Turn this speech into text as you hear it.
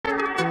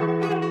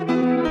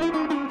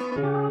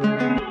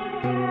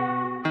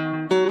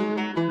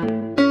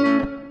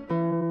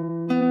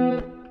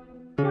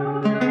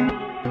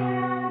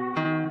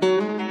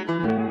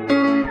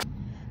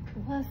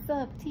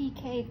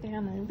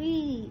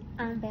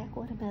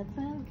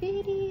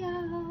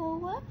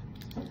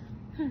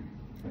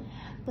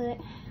but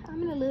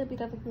I'm in a little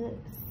bit of a good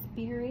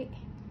spirit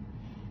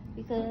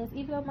because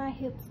even though my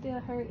hip still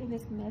hurt and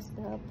it's messed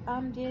up,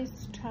 I'm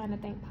just trying to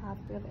think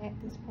positive at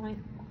this point.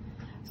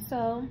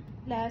 So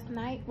last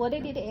night, well, they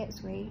did the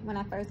x-ray when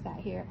I first got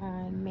here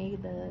on May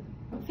the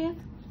 5th.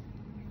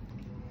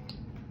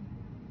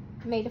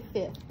 May the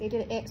 5th, they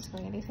did an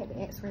x-ray and they said the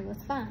x-ray was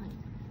fine.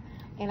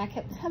 And I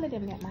kept telling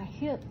them that my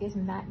hip is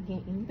not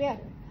getting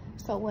better.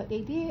 So what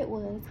they did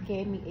was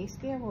gave me a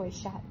steroid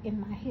shot in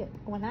my hip.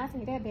 When I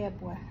say that bad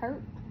boy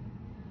hurt,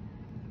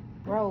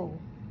 bro,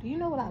 do you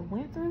know what I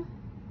went through?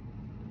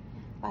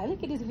 Like,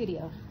 look at this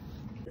video.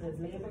 Yeah,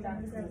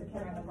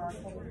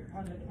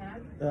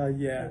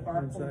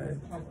 inside.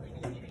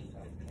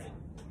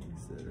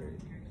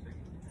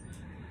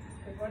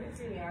 What it's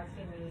really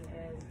asking me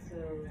is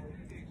to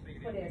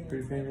put in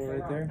pretty painful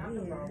right there. Not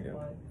the rope, Yeah.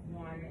 but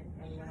one,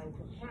 and when I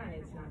put can,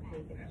 it's not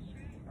taking it.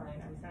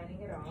 Alright, I'm signing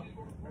it off.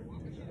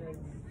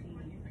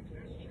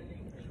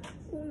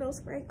 Ooh, no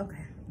spray.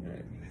 Okay.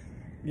 Right.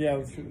 Yeah,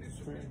 let's shoot the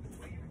spray.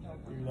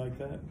 You like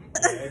that?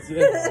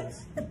 Yeah, it helps.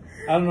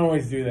 I don't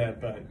always do that,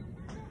 but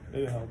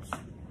it helps. I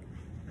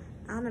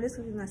don't know, this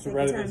will be my So second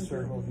right time. at the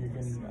circle, you can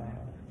just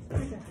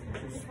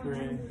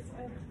spray.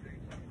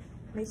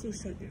 Make sure you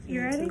shake it.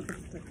 You ready?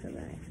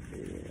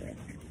 Yeah.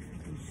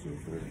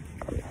 Super.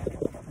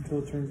 Until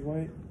it turns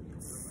white.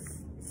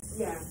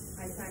 Yeah,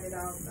 I signed it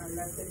off. I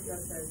left it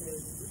just as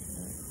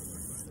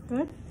is.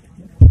 Good.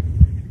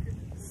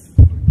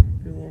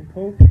 Give a little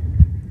poke.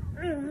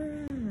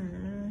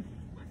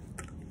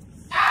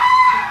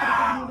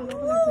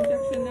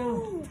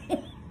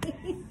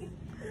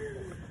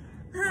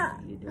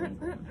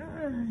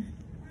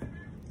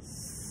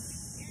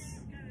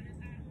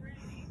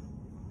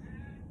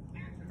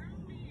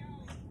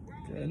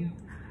 Good.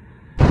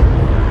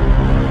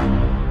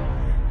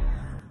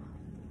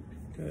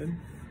 Good.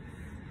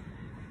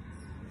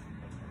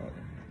 Oh,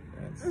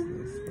 that's the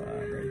spot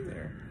right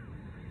there.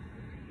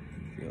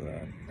 You feel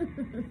that?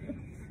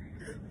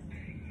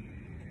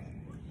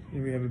 Do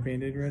we have a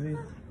band-aid ready?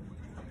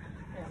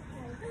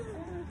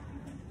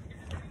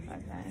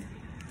 Okay.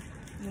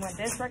 You want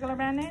this regular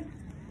band-aid?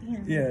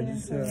 Yeah,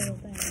 just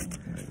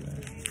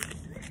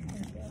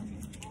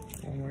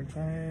one more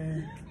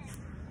time.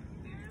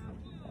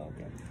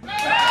 Okay.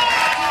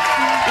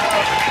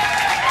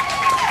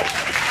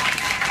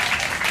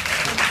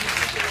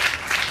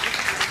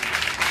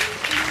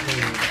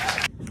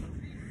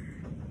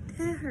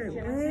 That hurt.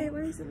 Wait,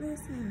 where's the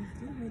last one?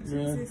 Oh,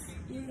 Jesus.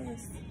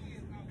 Yes.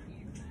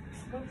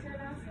 What's your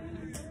last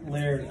name?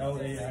 Laird,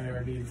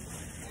 L-A-I-R-D.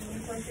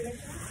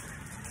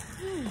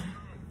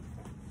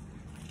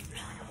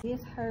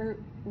 This hurt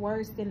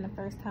worse than the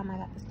first time I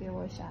got the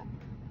steroid shot.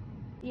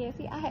 Yeah,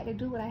 see, I had to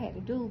do what I had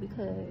to do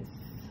because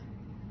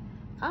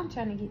I'm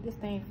trying to get this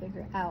thing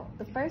figured out.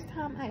 The first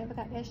time I ever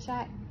got that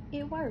shot,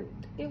 it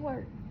worked. It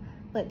worked.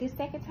 But this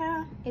second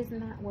time, it's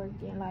not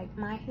working. Like,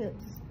 my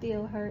hips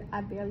still hurt.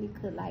 I barely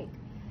could, like,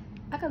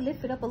 I could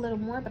lift it up a little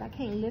more, but I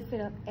can't lift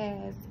it up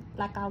as,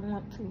 like, I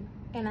want to.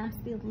 And I'm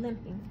still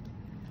limping.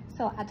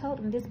 So I told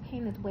him this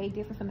pain is way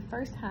different from the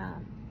first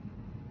time.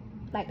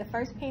 Like, the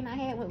first pain I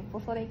had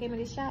before they gave me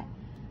this shot,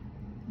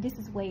 this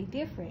is way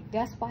different.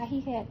 That's why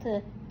he had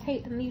to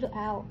take the needle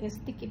out and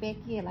stick it back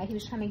in. Like, he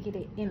was trying to get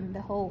it in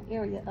the whole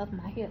area of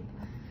my hip.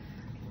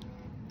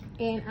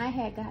 And I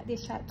had got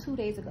this shot 2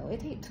 days ago. It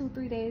takes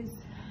 2-3 days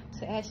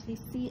to actually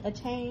see a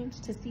change,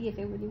 to see if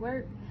it really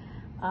worked.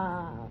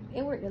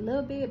 It worked a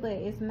little bit, but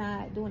it's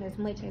not doing as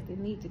much as it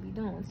needs to be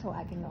doing, so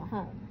I can go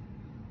home.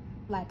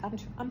 Like,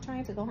 I'm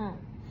trying to go home.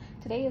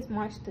 Today is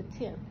March the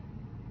 10th.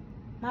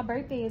 My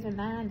birthday is in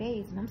 9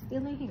 days, and I'm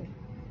still in here.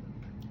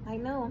 I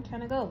know, I'm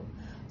trying to go.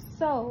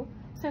 So,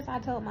 since I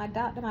told my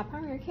doctor, my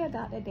primary care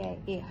doctor, that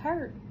it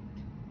hurt,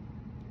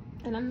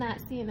 and I'm not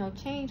seeing no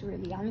change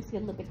really, I only see a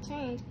little bit of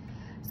change.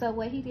 So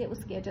what he did was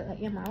schedule an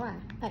MRI.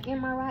 An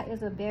MRI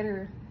is a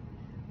better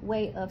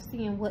way of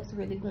seeing what's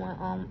really going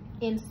on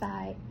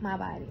inside my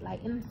body,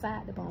 like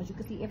inside the bones. You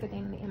can see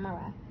everything in the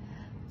MRI.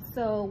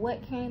 So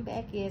what came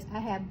back is I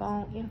have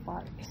bone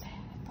infarcts.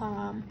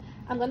 I'm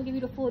going to give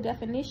you the full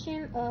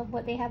definition of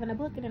what they have in the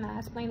book, and then I'll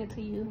explain it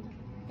to you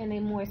in a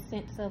more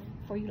sense of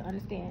for you to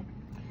understand.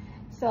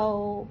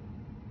 So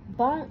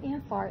bone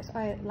infarcts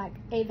are like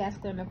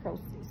avascular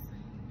necrosis,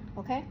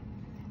 okay?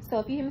 So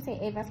if you hear me say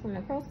avascular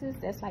necrosis,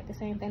 that's like the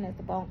same thing as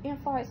the bone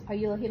infarcts, or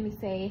you'll hear me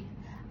say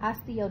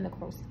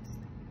osteonecrosis.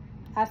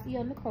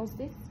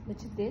 Osteonecrosis,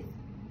 which is this.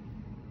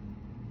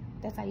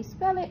 That's how you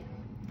spell it.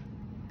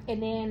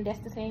 And then that's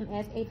the same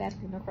as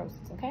avascular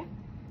necrosis, okay?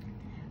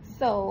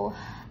 So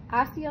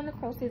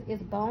osteonecrosis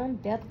is bone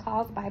death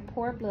caused by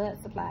poor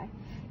blood supply.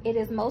 It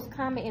is most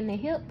common in the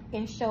hip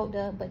and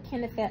shoulder, but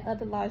can affect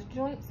other large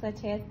joints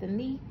such as the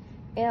knee,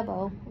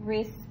 elbow,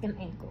 wrist, and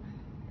ankle.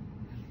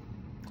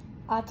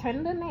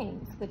 Alternative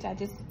names, which I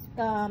just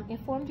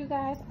informed you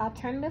guys,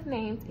 alternative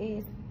names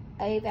is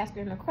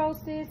avascular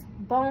necrosis,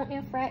 bone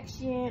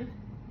infraction,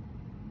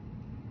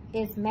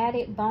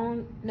 asthmatic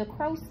bone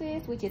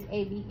necrosis, which is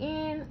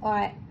ABN,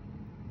 or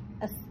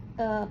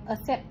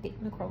aseptic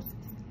necrosis.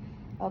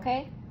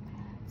 Okay,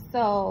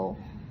 so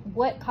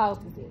What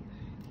causes it?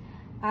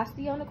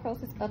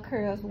 Osteonecrosis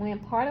occurs when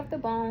part of the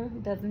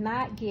bone does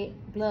not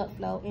get blood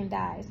flow and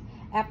dies.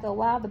 After a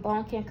while, the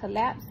bone can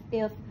collapse.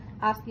 If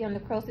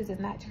osteonecrosis is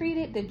not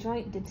treated, the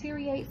joint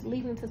deteriorates,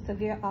 leading to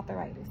severe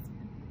arthritis.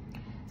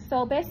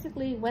 So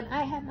basically, when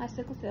I had my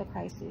sickle cell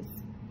crisis,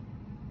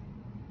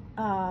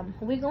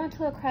 we go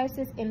into a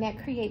crisis, and that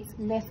creates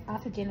less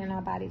oxygen in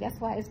our body. That's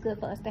why it's good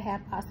for us to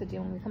have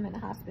oxygen when we come in the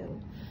hospital.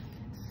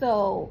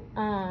 So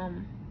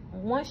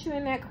once you're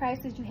in that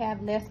crisis, you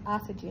have less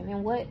oxygen,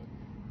 and what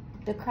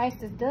the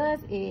crisis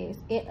does is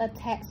it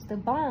attacks the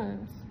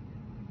bones.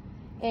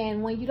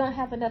 And when you don't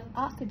have enough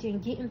oxygen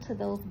getting to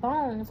those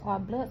bones, or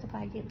blood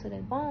supply getting to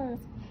those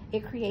bones,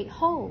 it creates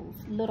holes,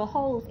 little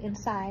holes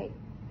inside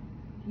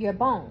your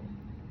bone.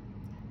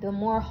 The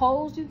more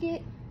holes you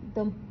get,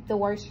 the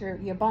worse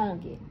your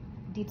bone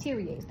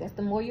deteriorates. That's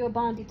the more your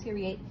bone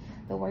deteriorates,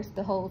 the worse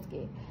the holes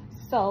get.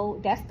 So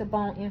that's the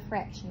bone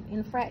infraction.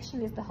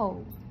 Infraction is the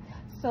holes.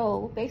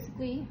 So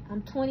basically,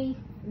 I'm 20,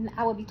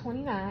 I will be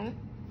 29.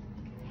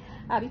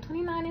 I'll be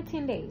 29 in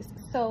 10 days.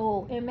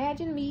 So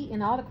imagine me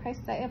and all the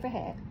crises I ever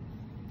had.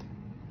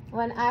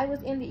 When I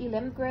was in the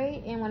 11th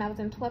grade and when I was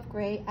in 12th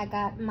grade, I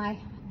got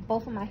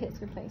both of my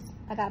hips replaced.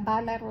 I got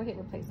bilateral hip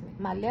replacement.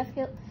 My left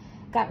hip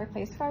got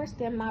replaced first,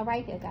 then my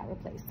right hip got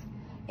replaced.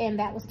 And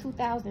that was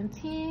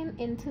 2010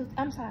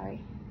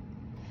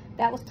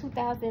 that was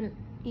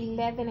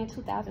 2011 and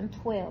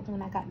 2012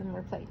 when I got them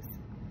replaced.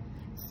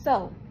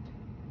 So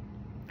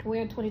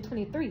we're in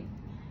 2023.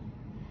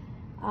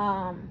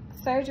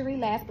 Surgery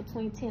lasts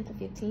between 10 to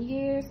 15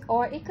 years,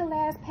 or it could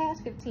last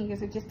past 15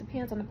 years. It just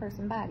depends on the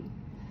person's body.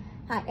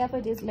 However,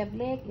 this left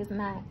leg it's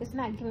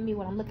not giving me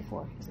what I'm looking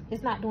for.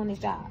 It's not doing its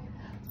job.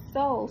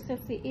 So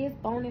since it is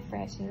bone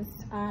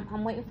infractions,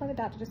 I'm waiting for the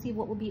doctor to see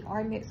what will be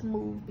our next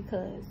move,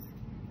 because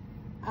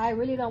I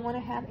really don't want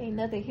to have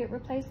another hip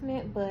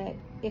replacement, but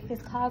if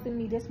it's causing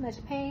me this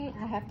much pain,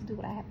 I have to do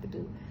what I have to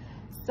do.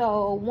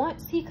 So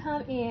once he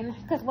come in,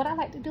 because what I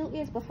like to do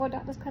is before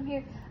doctors come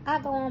here, I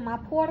go on my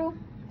portal,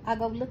 I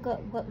go look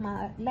up what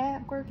my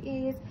lab work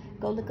is,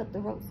 go look up the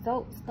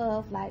results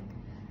of like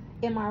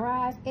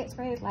MRIs,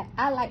 x-rays. Like,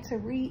 I like to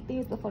read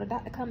things before the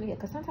doctor come in here,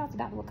 because sometimes the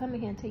doctor will come in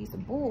here and tell you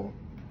some bull,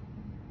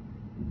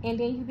 and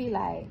then you be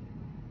like,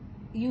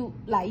 you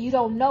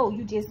don't know,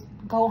 you just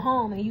go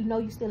home and you know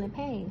you're still in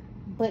pain.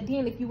 But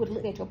then if you would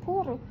look at your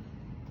portal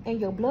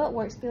and your blood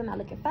work still not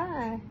looking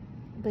fine,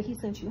 but he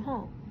sent you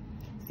home.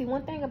 See,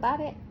 one thing about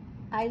it,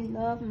 I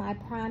love my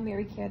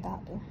primary care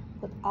doctor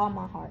with all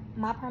my heart.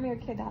 My primary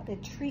care doctor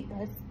treats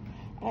us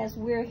as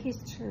we're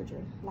his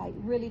children, like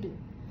really do.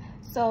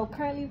 So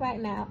currently right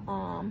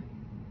now,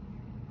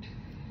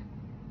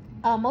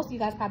 most of you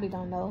guys probably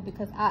don't know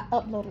because I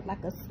uploaded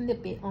like a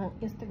snippet on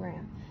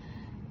Instagram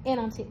and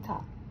on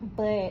TikTok.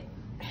 But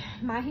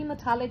my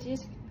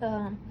hematologist,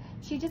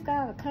 she just got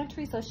out of the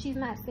country, so she's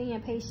not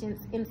seeing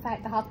patients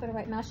inside the hospital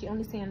right now. She's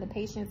only seeing the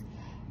patients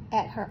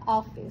at her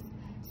office.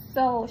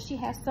 So she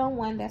has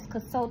someone that's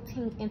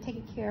consulting and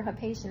taking care of her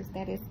patients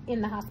that is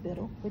in the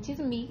hospital, which is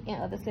me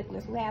and other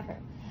sicklers who have her.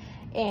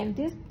 And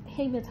this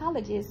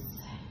hematologist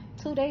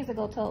 2 days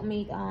ago told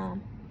me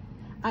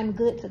I'm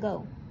good to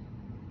go.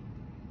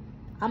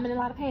 I'm in a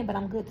lot of pain, but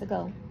I'm good to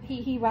go.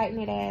 He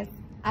writing it as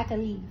I can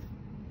leave.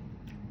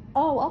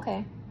 Oh,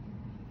 okay.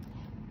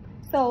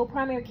 So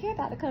primary care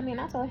doctor come in.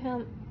 I told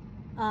him,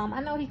 I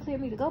know he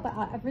cleared me to go, but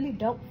I really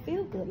don't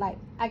feel good. Like,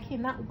 I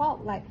cannot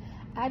walk. Like,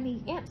 I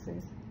need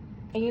answers.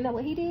 And you know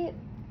what he did?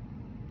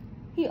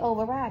 He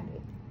overrided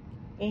it.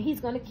 And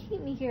he's going to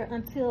keep me here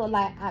until,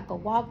 like, I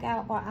can walk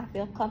out or I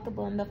feel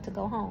comfortable enough to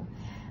go home.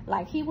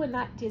 Like, he would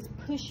not just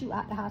push you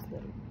out the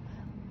hospital.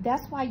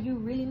 That's why you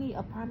really need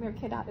a primary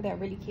care doctor that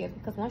really cares.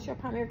 Because once your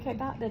primary care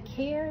doctor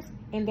cares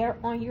and they're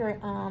on your,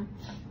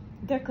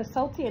 they're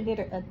consulting and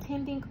they're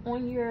attending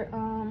on your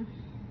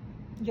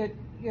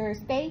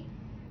stay,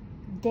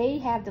 they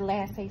have the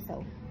last say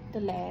so.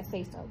 The last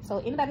say so. So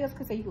anybody else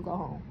could say you could go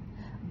home.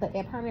 But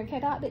that primary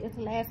care doctor is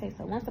the last say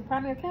so. Once the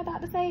primary care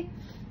doctor say,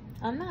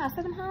 nah,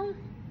 send them home,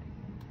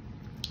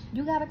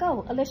 you gotta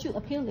go unless you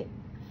appeal it.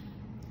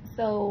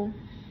 So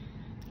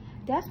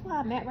that's where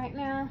I'm at right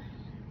now.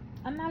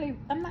 I'm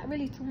not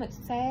really too much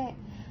sad.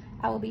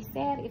 I will be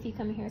sad if you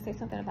come in here and say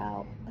something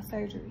about a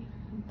surgery.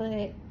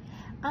 But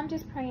I'm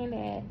just praying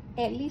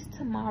that at least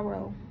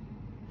tomorrow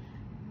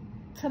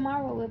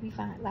will be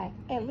fine. Like,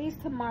 at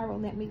least tomorrow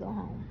let me go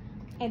home.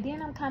 And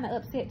then I'm kind of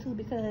upset too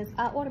because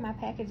I ordered my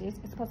packages.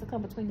 It's supposed to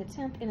come between the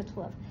 10th and the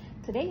 12th.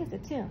 Today is the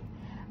 10th.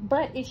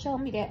 But it showed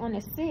me that on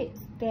the 6th,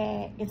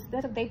 that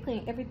instead of they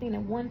putting everything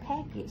in one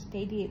package,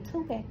 they did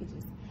 2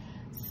 packages.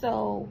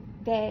 So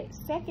that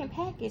second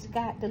package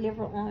got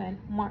delivered on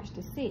March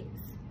the 6th.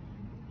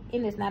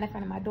 And it's not in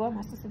front of my door.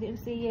 My sister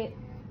didn't see it.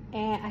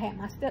 And I had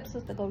my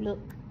stepsister go look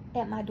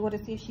at my door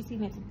to see if she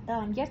seen it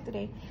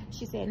yesterday.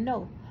 She said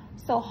no.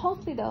 So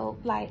hopefully though,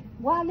 like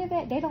where I live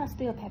at, they don't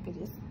steal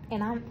packages.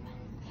 And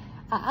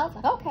I was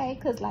like, okay,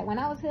 because like when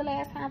I was here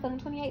last time for them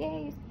 28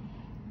 days,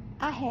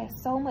 I had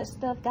so much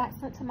stuff got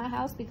sent to my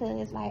house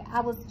because like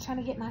I was trying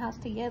to get my house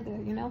together,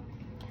 you know.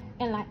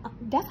 And like,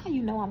 that's how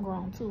you know I'm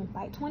grown too.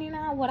 Like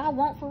 29, what I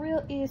want for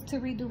real is to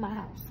redo my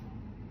house.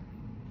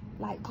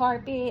 Like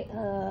carpet,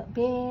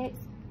 beds.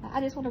 I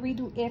just want to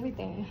redo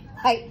everything.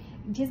 Like,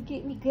 just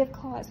get me gift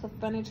cards for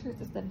furniture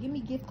and stuff. Give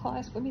me gift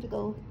cards for me to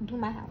go do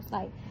my house.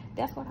 Like,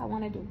 that's what I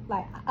want to do.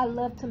 Like, I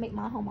love to make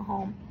my home a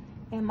home.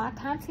 And my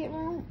content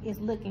room is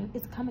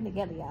it's coming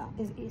together, y'all.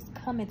 It's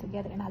coming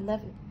together, and I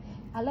love it.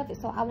 I love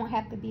it. So I won't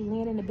have to be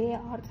laying in the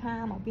bed all the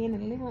time or being in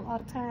the living room all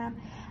the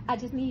time. I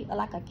just need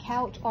like a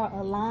couch or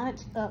a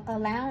lounge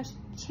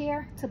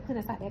chair to put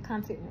inside that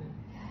content room.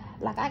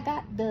 Like, I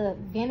got the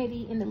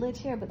vanity in the little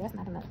chair, but that's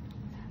not enough.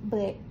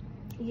 But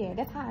yeah,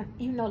 that's how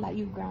you know, like,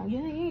 you've grown.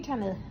 You ain't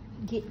trying to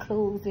get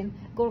clothes and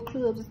go to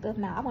clubs and stuff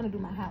now. I want to do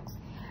my house.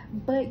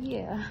 But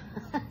yeah,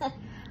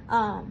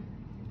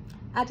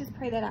 I just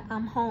pray that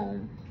I'm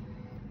home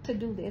to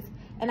do this.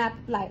 And I,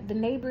 like, the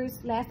neighbors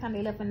last time,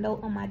 they left a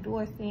note on my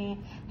door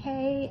saying,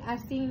 hey, I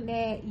seen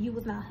that you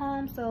was not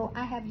home, so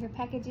I have your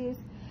packages.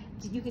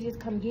 You could just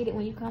come get it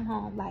when you come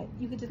home. Like,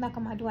 you could just knock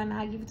on my door and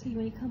I'll give it to you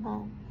when you come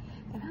home.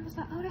 And I was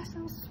like, oh, that's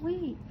so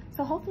sweet.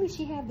 So hopefully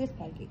she have this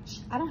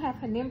package. I don't have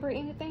her number or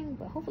anything,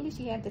 but hopefully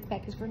she have this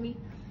package for me.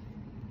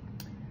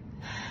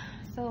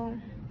 So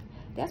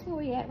that's where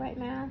we at right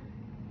now.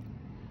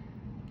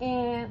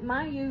 And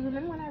mind you,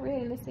 remember when I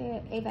read and it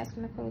said avascular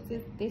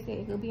necrosis, they said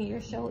it could be in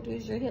your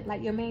shoulders, your hip,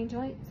 like your main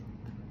joints.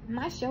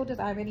 My shoulders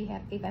already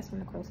have avascular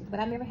necrosis,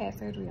 but I never had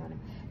surgery on them.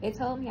 They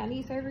told me I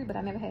need surgery, but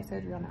I never had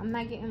surgery on them. I'm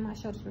not getting my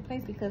shoulders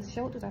replaced because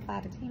shoulders are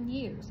 5 to 10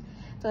 years.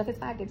 So if it's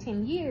 5 to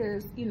 10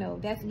 years, you know,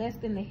 that's less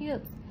than the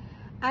hips.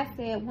 I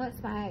said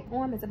once my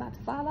arm is about to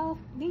fall off,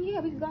 then yeah,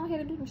 we can go ahead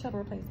and do the shoulder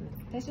replacements.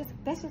 That's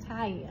just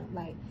how I am.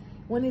 Like,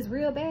 when it's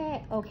real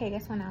bad, okay,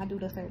 that's when I do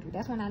the surgery.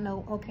 That's when I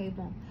know, okay,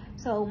 boom.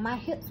 So my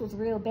hips was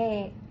real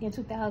bad in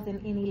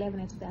 2011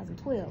 and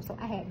 2012. So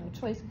I had no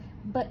choice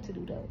but to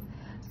do those.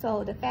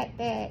 So the fact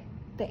that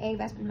the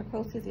avascular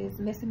necrosis is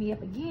messing me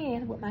up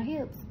again with my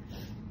hips,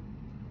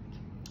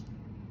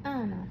 I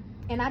don't know.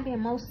 And I've been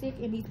more sick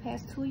in these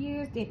past 2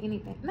 years than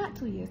anything. Not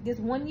 2 years, this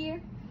 1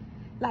 year.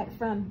 Like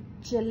from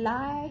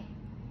July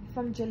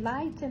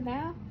to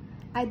now,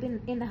 I've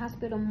been in the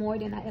hospital more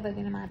than I ever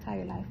been in my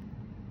entire life.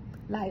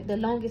 Like the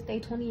longest day,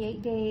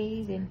 28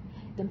 days, and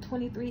them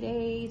 23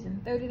 days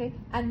and 30 days.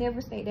 I never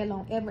stayed that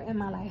long ever in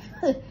my life,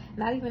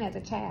 not even as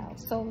a child.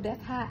 So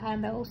that's how I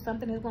know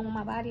something is going on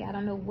with my body. I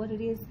don't know what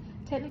it is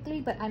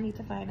technically, but I need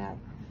to find out.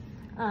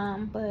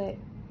 But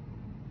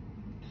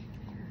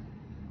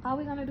all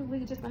we're gonna do,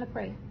 we're just gonna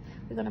pray.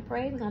 We're gonna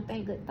pray. We're gonna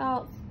think good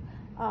thoughts.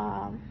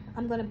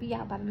 I'm gonna be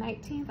out by the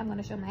 19th. I'm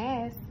gonna show my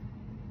ass.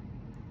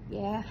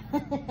 Yeah,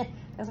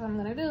 that's what I'm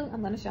gonna do.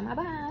 I'm gonna show my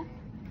behind.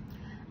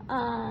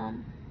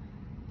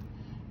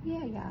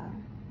 Yeah, y'all.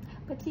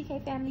 But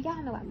TK family,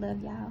 y'all know I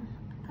love y'all.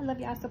 I love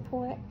y'all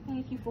support.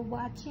 Thank you for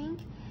watching,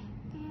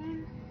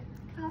 and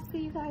I'll see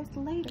you guys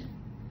later.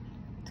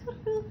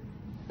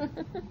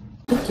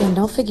 And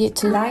don't forget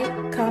to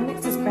like,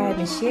 comment, subscribe,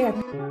 and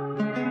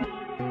share.